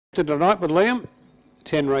Tonight with Liam,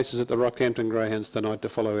 10 races at the Rockhampton Greyhounds tonight to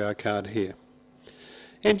follow our card here.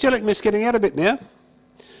 Angelic Miss getting out a bit now.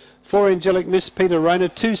 For Angelic Miss, Peter Rayner,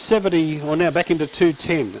 270, or now back into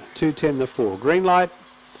 210. 210 the 4. Green light.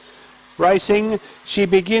 Racing. She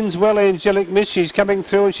begins well, Angelic Miss. She's coming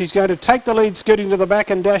through and she's going to take the lead, scooting to the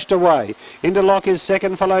back and dashed away. Into lock is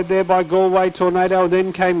second, followed there by Galway Tornado.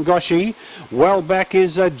 Then came Goshi. Well back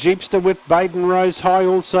is Jeepster with Baden Rose High.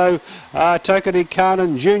 Also Tokeny Khan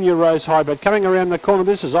and Junior Rose High. But coming around the corner,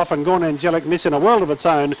 this is off and gone. Angelic Miss in a world of its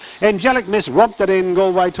own. Angelic Miss romped it in.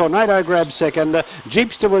 Galway Tornado grabbed second.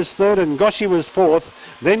 Jeepster was third and Goshi was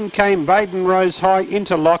fourth. Then came Baden Rose High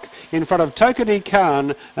into lock in front of Tokeny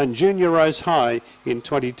Khan and Junior Rose High in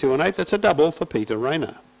 22 and 8. That's a double for Peter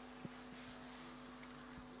Rayner.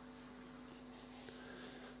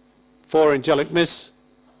 For Angelic Miss,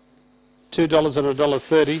 $2 and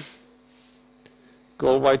 $1.30.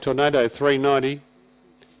 Galway Tornado, $3.90.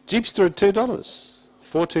 Jeepster at $2,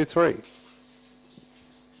 $4.23.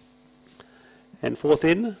 And fourth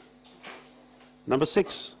in, number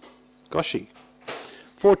 6, Goshi.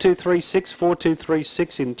 4236,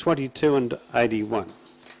 4236 in 22 and 81.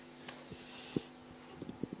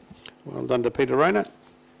 Well done to Peter Rayner.